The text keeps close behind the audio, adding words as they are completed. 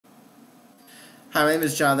Hi, my name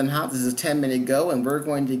is Jonathan Hobbs. This is 10-minute Go, and we're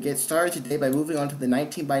going to get started today by moving on to the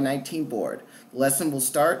 19 by 19 board. The lesson will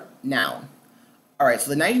start now. Alright, so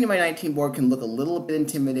the 19 by 19 board can look a little bit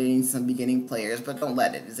intimidating to some beginning players, but don't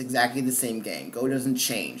let it. It's exactly the same game. Go doesn't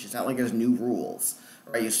change. It's not like there's new rules.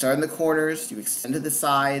 Alright, you start in the corners, you extend to the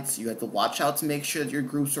sides, you have to watch out to make sure that your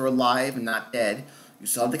groups are alive and not dead. You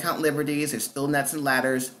still have to count liberties, there's still nets and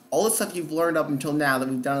ladders. All the stuff you've learned up until now that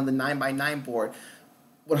we've done on the 9 by 9 board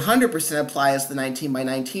 100% applies to the 19 by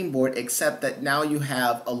 19 board, except that now you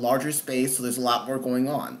have a larger space, so there's a lot more going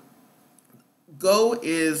on. Go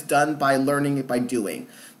is done by learning it by doing.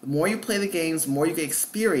 The more you play the games, the more you get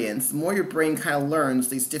experience, the more your brain kind of learns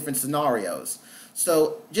these different scenarios.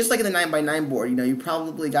 So just like in the 9 by 9 board, you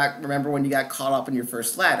probably remember when you got caught up in your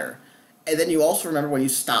first ladder. And then you also remember when you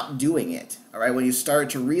stopped doing it, all right? When you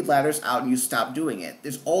started to read ladders out and you stopped doing it.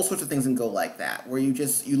 There's all sorts of things in Go like that, where you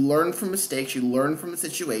learn from mistakes, you learn from the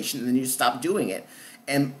situation, and then you stop doing it.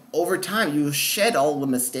 And over time, you shed all the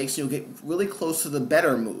mistakes, and you'll get really close to the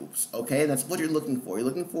better moves, okay? And that's what you're looking for. You're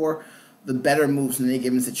looking for the better moves in any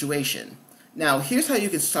given situation. Now, here's how you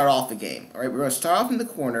can start off a game, all right? We're going to start off in the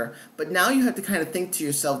corner, but now you have to kind of think to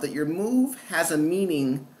yourself that your move has a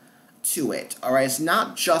meaning to it, all right? It's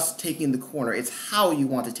not just taking the corner, it's how you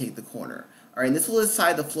want to take the corner, all right? And this will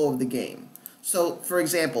decide the flow of the game. So, for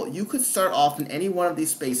example, you could start off in any one of these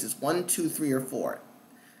spaces, 1, 2, 3, or 4.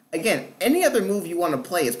 Again, any other move you want to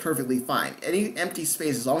play is perfectly fine. Any empty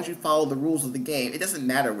space, as long as you follow the rules of the game, it doesn't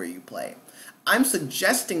matter where you play. I'm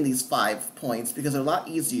suggesting these 5 points because they're a lot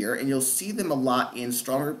easier, and you'll see them a lot in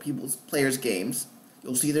stronger players' games.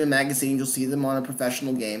 You'll see them in magazines, you'll see them on a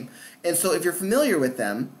professional game. And so if you're familiar with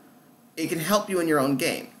them, it can help you in your own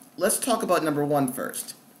game. Let's talk about number 1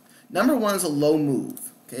 first. Number 1 is a low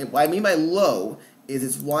move. Okay, what I mean by low is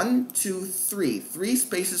it's 1, 2, 3. 3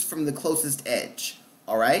 spaces from the closest edge.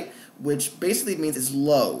 Alright? Which basically means it's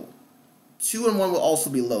low. 2 and 1 will also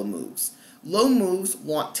be low moves. Low moves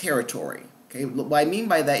want territory. Okay, what I mean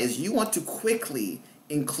by that is you want to quickly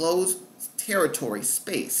enclose territory,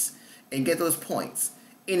 space, and get those points.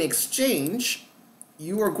 In exchange,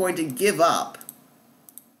 you are going to give up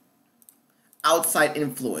outside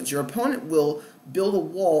influence. Your opponent will build a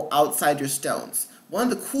wall outside your stones. One of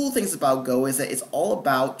the cool things about Go is that it's all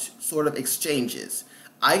about sort of exchanges.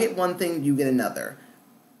 I get one thing, you get another.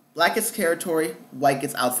 Black gets territory, white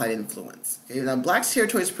gets outside influence. Okay, now black's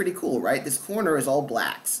territory is pretty cool, right? This corner is all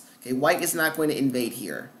blacks. Okay, white is not going to invade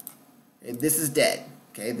here. Okay, this is dead.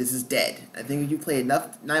 Okay, this is dead. I think you play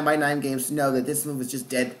enough 9 by 9 games to know that this move is just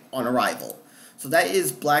dead on arrival. So that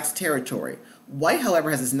is black's territory. White,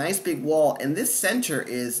 however, has this nice big wall, and this center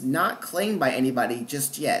is not claimed by anybody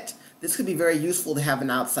just yet. This could be very useful to have an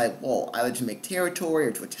outside wall, either to make territory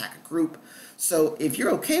or to attack a group. So if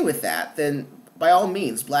you're okay with that, then by all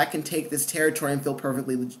means, black can take this territory and feel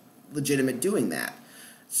perfectly legitimate doing that.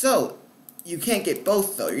 So you can't get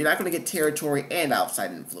both, though. You're not going to get territory and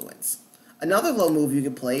outside influence. Another low move you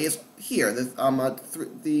can play is here, the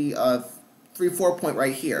 3-4 point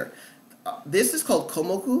right here. This is called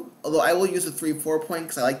komoku, although I will use the 3-4 point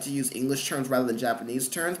because I like to use English terms rather than Japanese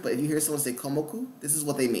terms, but if you hear someone say komoku, this is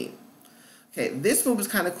what they mean. Okay, this move is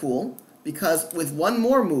kind of cool because with one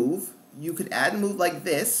more move, you could add a move like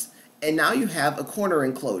this, and now you have a corner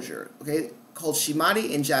enclosure, okay, called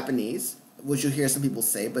shimari in Japanese, which you'll hear some people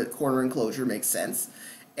say, but corner enclosure makes sense.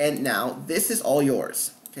 And now this is all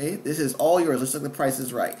yours, okay? This is all yours. Looks like the Price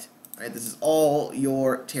is Right. Right, this is all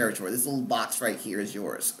your territory. This little box right here is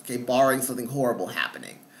yours, okay, barring something horrible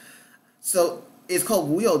happening. So it's called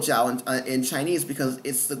Wuyojiao in Chinese because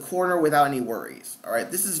it's the corner without any worries. All right,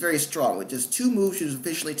 this is very strong. With just 2 moves, you've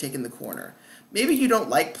officially taken the corner. Maybe you don't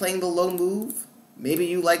like playing the low move. Maybe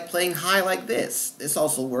you like playing high like this. This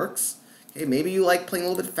also works. Okay, maybe you like playing a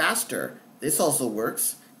little bit faster. This also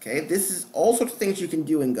works. Okay, this is all sorts of things you can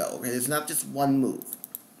do and go. Okay, it's not just one move.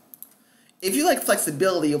 If you like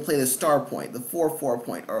flexibility, you'll play the star point, the 4-4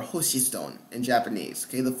 point, or hoshistone in Japanese.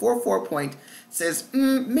 Okay, the 4-4 point says,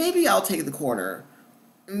 maybe I'll take the corner.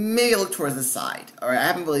 Maybe I'll look towards the side. All right, I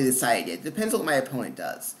haven't really decided yet. It depends on what my opponent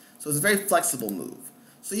does. So it's a very flexible move.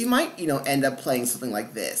 So you might, end up playing something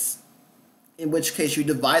like this, in which case you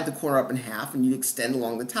divide the corner up in half and you extend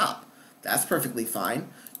along the top. That's perfectly fine.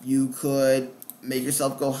 You could make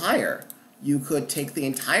yourself go higher. You could take the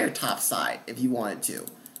entire top side if you wanted to.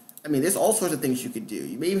 I mean, there's all sorts of things you could do.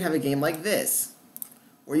 You may even have a game like this,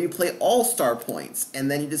 where you play all star points,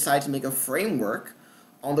 and then you decide to make a framework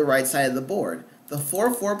on the right side of the board. The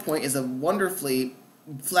 4-4 point is a wonderfully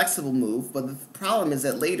flexible move, but the problem is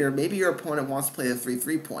that later, maybe your opponent wants to play the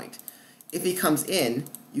 3-3 point. If he comes in,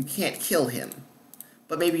 you can't kill him,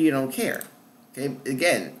 but maybe you don't care. Okay,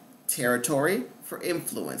 again, territory for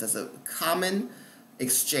influence. That's a common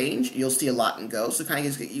exchange. You'll see a lot in Go, so kind of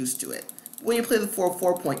just get used to it. When you play the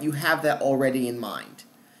 4/4 point, you have that already in mind.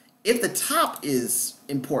 If the top is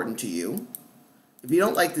important to you, if you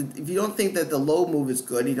don't think that the low move is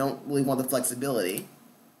good, you don't really want the flexibility,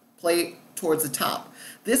 play towards the top.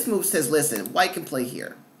 This move says, listen, white can play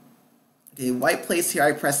here. Okay, white plays here,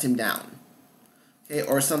 I press him down. Okay,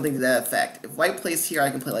 or something to that effect. If white plays here,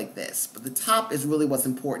 I can play like this. But the top is really what's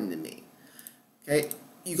important to me. Okay,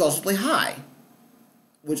 you can also play high,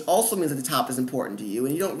 which also means that the top is important to you,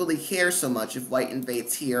 and you don't really care so much if white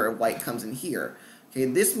invades here or white comes in here. Okay,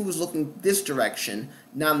 this move is looking this direction,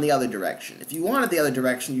 not in the other direction. If you wanted the other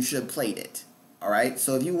direction, you should have played it. Alright,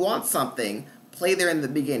 so if you want something, play there in the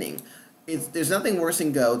beginning. There's nothing worse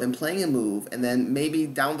in Go than playing a move, and then maybe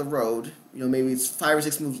down the road, maybe it's 5 or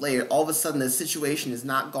 6 moves later, all of a sudden the situation is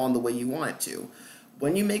not gone the way you want it to.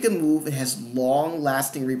 When you make a move, it has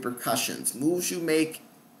long-lasting repercussions. Moves you make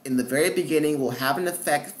in the very beginning will have an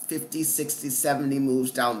effect 50, 60, 70 moves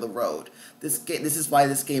down the road. This is why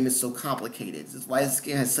this game is so complicated. This is why this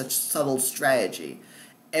game has such subtle strategy.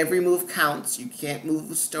 Every move counts. You can't move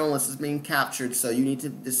with stone unless it's being captured, so you need to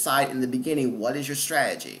decide in the beginning what is your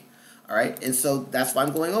strategy. Alright, and so that's why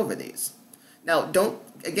I'm going over these. Now,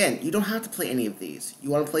 you don't have to play any of these. You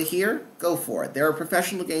want to play here? Go for it. There are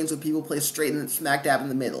professional games where people play straight and smack dab in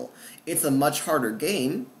the middle. It's a much harder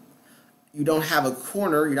game. You don't have a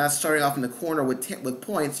corner. You're not starting off in the corner with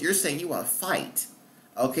points. You're saying you want to fight.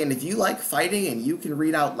 Okay, and if you like fighting and you can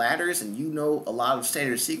read out ladders and you know a lot of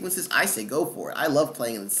standard sequences, I say go for it. I love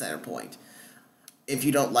playing in the center point. If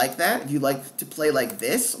you don't like that, if you like to play like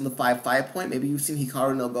this on the 5/5 point, maybe you've seen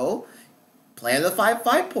Hikaru no Go, play on the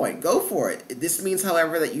 5/5 point. Go for it. This means,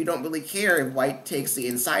 however, that you don't really care if white takes the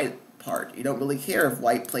inside part. You don't really care if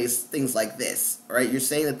white plays things like this. Right? You're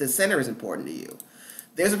saying that the center is important to you.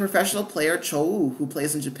 There's a professional player, Chou, who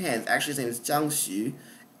plays in Japan. Actually, his name is Zhang Xu,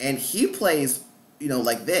 and he plays,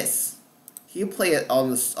 like this. He play it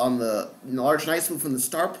on the large nice move from the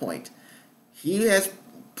star point. He has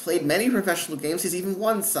played many professional games. He's even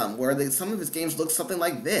won some, where some of his games look something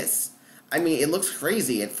like this. I mean, it looks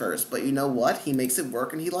crazy at first, but you know what? He makes it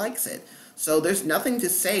work and he likes it. So there's nothing to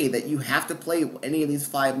say that you have to play any of these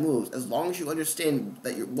 5 moves, as long as you understand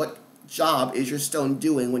that what job is your stone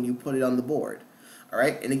doing when you put it on the board.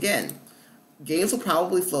 Alright, and again, games will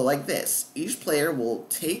probably flow like this. Each player will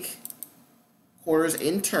take corners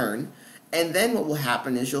in turn, and then what will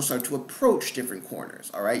happen is you'll start to approach different corners.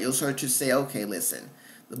 Alright, you'll start to say, okay, listen,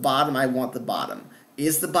 the bottom, I want the bottom.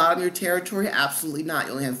 Is the bottom your territory? Absolutely not.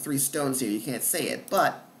 You only have 3 stones here. You can't say it.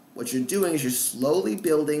 But what you're doing is you're slowly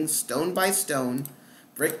building, stone by stone,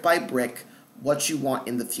 brick by brick, what you want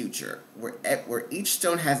in the future, where each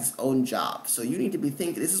stone has its own job. So you need to be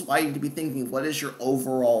thinking, this is why you need to be thinking, what is your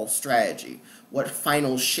overall strategy? What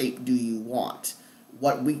final shape do you want?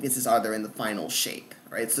 What weaknesses are there in the final shape,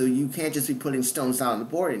 right? So you can't just be putting stones down on the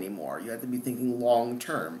board anymore. You have to be thinking long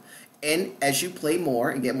term. And as you play more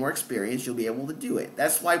and get more experience, you'll be able to do it.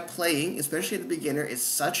 That's why playing, especially at the beginner, is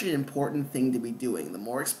such an important thing to be doing. The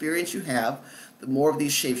more experience you have, the more of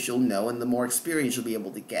these shapes you'll know, and the more experience you'll be able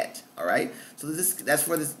to get. Alright? So that's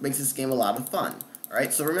where this makes this game a lot of fun.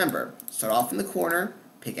 Alright, so remember, start off in the corner,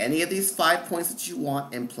 pick any of these 5 points that you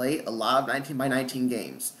want, and play a lot of 19 by 19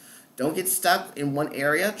 games. Don't get stuck in one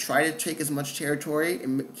area. Try to take as much territory,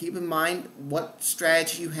 and keep in mind what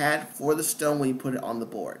strategy you had for the stone when you put it on the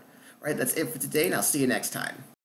board. Alright, that's it for today, and I'll see you next time.